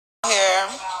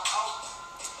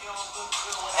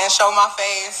and show my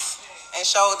face and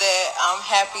show that I'm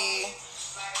happy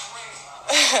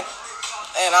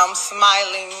and I'm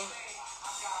smiling.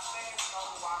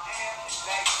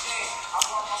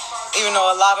 Even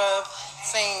though a lot of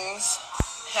things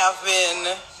have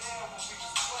been,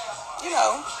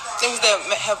 things that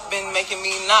have been making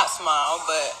me not smile,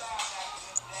 but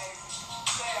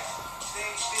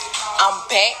I'm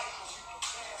back.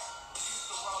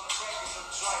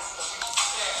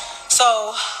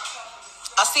 So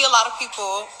I see a lot of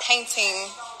people painting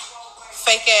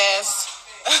fake ass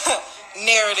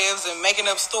narratives and making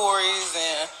up stories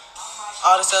and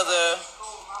all this other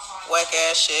whack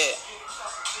ass shit.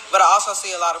 But I also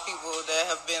see a lot of people that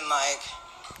have been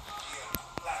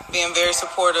being very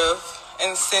supportive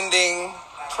and sending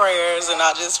prayers, and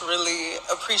I just really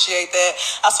appreciate that.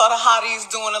 I saw the hotties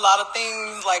doing a lot of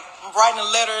things, like writing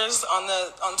letters on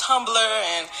Tumblr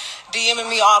and DMing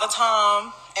me all the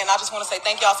time. And I just want to say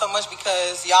thank y'all so much,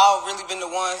 because y'all really been the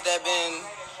ones that been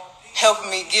helping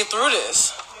me get through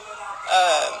this.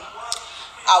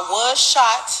 I was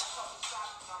shot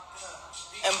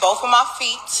in both of my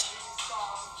feet.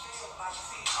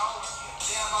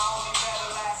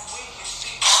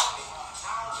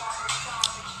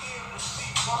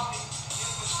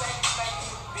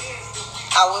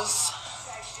 I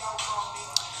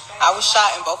was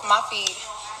shot in both of my feet,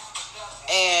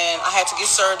 and I had to get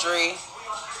surgery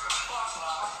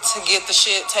to get the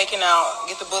shit taken out,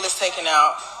 get the bullets taken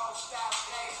out.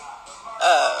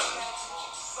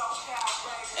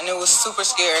 And it was super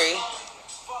scary.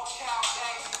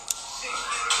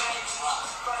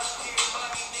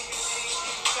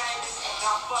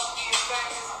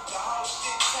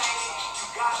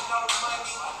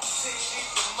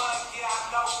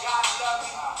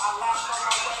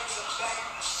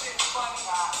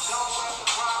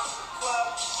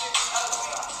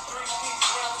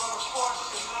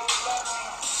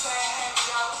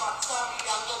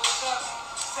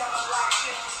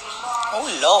 Oh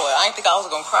Lord, I didn't think I was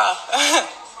gonna cry.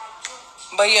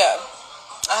 But yeah,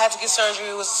 I had to get surgery.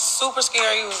 It was super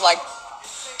scary. It was like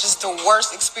just the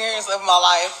worst experience of my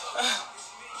life.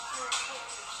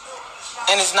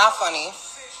 And it's not funny.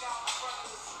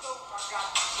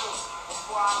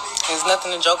 It's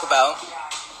nothing to joke about.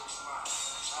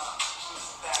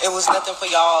 It was nothing for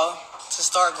y'all to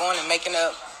start going and making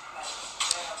up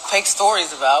fake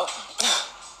stories about.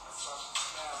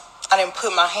 I didn't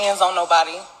put my hands on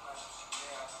nobody.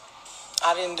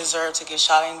 I didn't deserve to get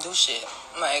shot. I didn't do shit.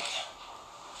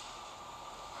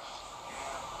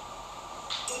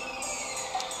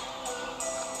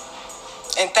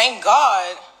 And thank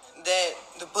God that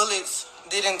the bullets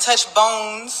didn't touch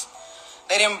bones.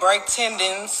 They didn't break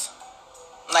tendons.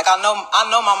 I know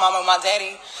my mama, my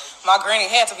daddy, my granny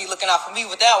had to be looking out for me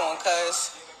with that one,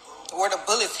 because where the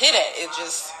bullets hit at, it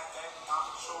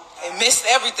missed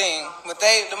everything. But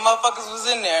the motherfuckers was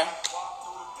in there.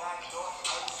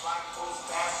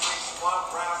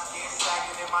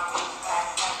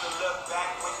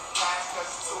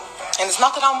 And it's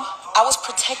not that I was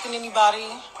protecting anybody.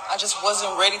 I just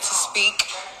wasn't ready to speak.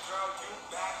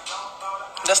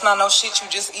 That's not no shit you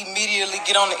just immediately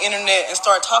get on the internet and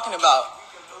start talking about.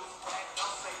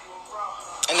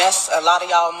 And that's a lot of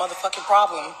y'all motherfucking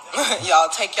problem. Y'all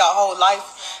take y'all whole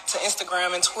life to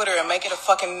Instagram and Twitter and make it a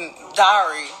fucking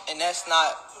diary. And that's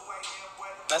not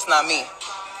me.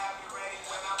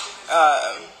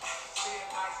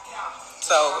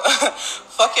 So,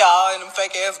 fuck y'all and them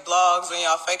fake ass blogs and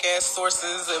y'all fake ass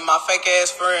sources and my fake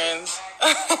ass friends.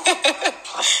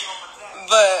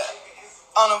 But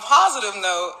on a positive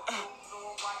note,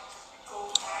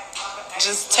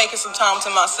 just taking some time to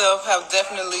myself has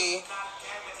definitely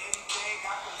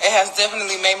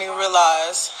made me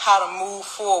realize how to move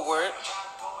forward.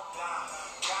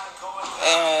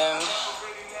 And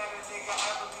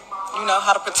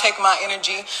how to protect my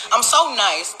energy. I'm so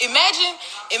nice.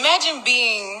 Imagine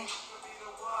being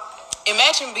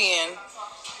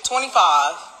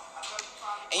 25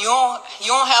 and you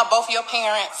don't have both of your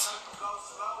parents.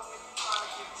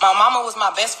 My mama was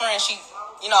my best friend. She,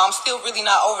 I'm still really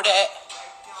not over that.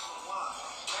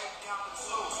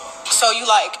 So you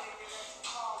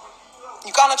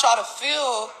kind of try to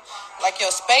fill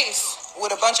your space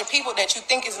with a bunch of people that you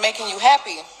think is making you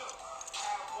happy.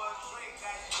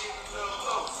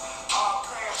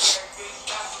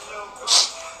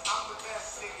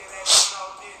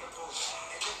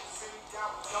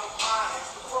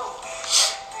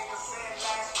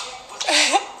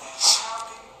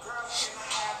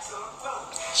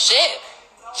 Shit.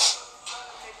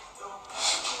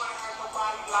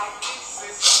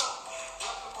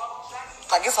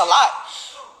 It's a lot.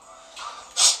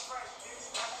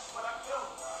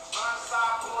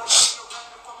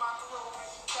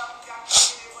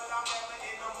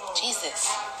 is this?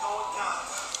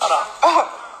 Hold on.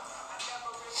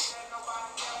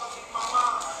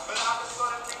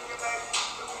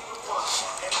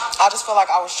 I just feel like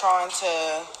I was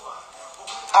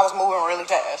moving really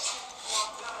fast.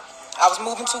 I was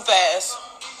moving too fast.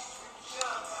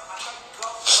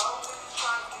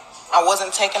 I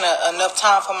wasn't taking enough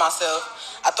time for myself.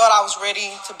 I thought I was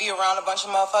ready to be around a bunch of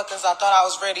motherfuckers. I thought I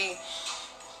was ready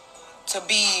to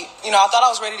be, I thought I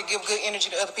was ready to give good energy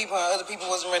to other people, and other people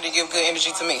wasn't ready to give good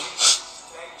energy to me.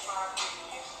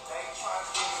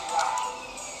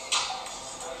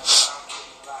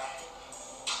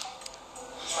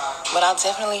 But I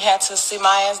definitely had to sit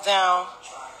my ass down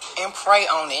and pray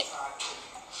on it.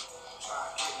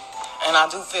 And I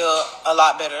do feel a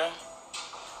lot better.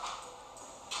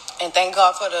 And thank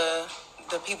God for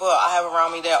the people I have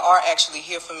around me that are actually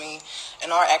here for me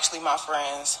and are actually my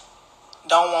friends.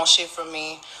 Don't want shit from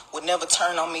me, would never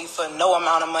turn on me for no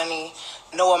amount of money,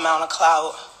 no amount of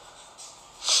clout.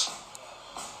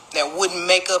 That wouldn't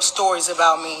make up stories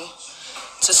about me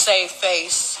to save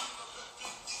face.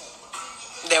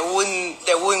 That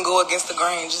wouldn't go against the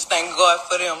grain. Just thank God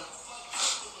for them.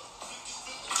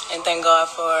 And thank God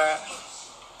for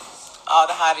all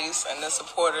the hotties and the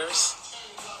supporters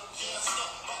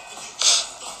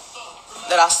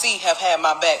that I see have had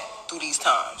my back through these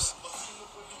times.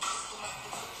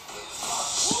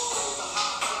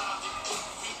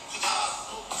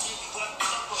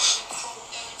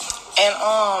 And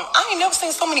I ain't never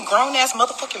seen so many grown-ass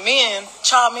motherfucking men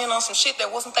chime in on some shit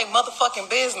that wasn't their motherfucking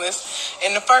business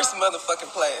in the first motherfucking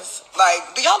place.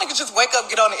 Like, do y'all niggas just wake up,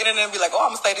 get on the internet and be like, oh,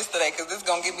 I'm gonna say this today because this is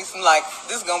gonna give me some, like,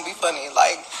 this is gonna be funny.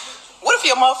 Like, what if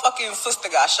your motherfucking sister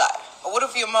got shot? Or what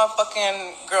if your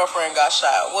motherfucking girlfriend got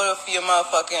shot? What if your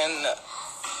motherfucking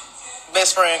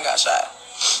best friend got shot?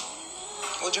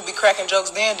 Would you be cracking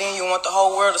jokes then? Then you want the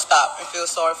whole world to stop and feel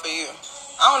sorry for you.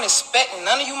 I don't expect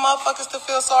none of you motherfuckers to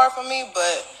feel sorry for me,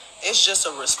 but it's just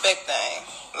a respect thing.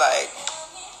 Like,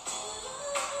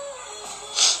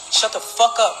 shut the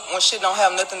fuck up when shit don't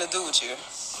have nothing to do with you.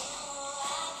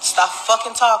 Stop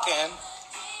fucking talking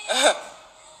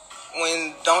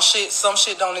when some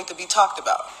shit don't need to be talked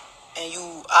about. And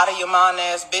you out of your mind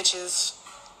ass bitches.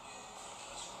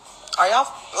 Are y'all?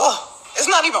 It's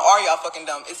not even are y'all fucking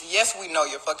dumb. It's yes, we know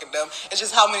you're fucking dumb. It's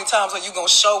just how many times are you gonna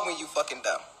show me you fucking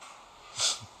dumb?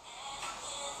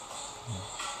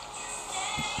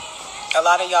 A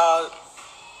lot of y'all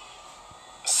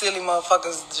silly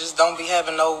motherfuckers just don't be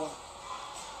having no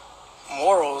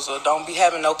morals or don't be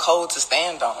having no code to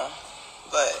stand on.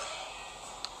 But,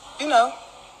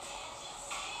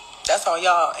 that's on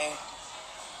y'all. And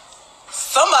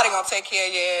somebody gonna take care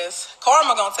of your ass.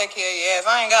 Karma gonna take care of your ass.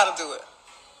 I ain't gotta do it.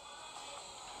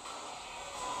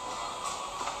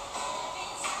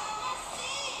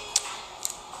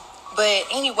 But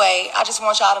anyway, I just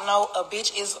want y'all to know a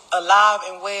bitch is alive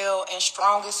and well and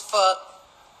strong as fuck.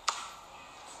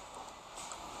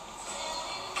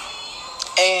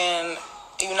 And,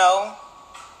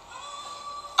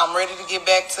 I'm ready to get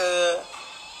back to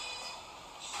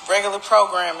regular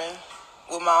programming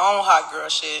with my own hot girl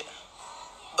shit.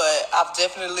 But I've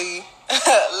definitely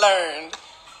learned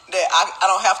that I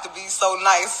don't have to be so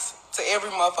nice to every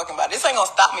motherfucking body. This ain't gonna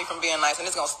stop me from being nice, and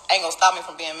this ain't gonna stop me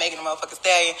from being Megan the motherfucking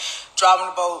Stallion, driving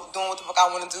the boat, doing what the fuck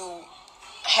I want to do,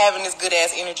 having this good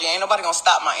ass energy. Ain't nobody gonna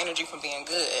stop my energy from being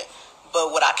good.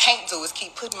 But what I can't do is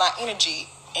keep putting my energy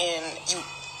in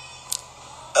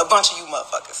a bunch of you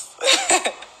motherfuckers.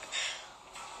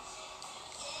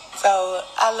 So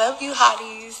I love you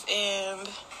hotties, and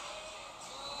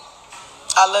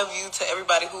I love you to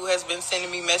everybody who has been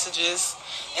sending me messages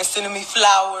and sending me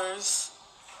flowers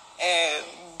and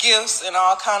gifts and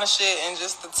all kind of shit, and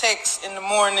just the texts in the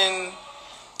morning,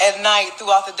 at night,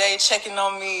 throughout the day, checking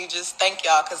on me. Just thank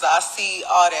y'all, because I see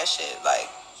all that shit. Like,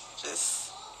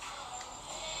 just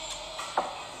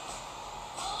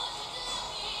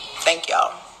thank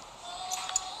y'all.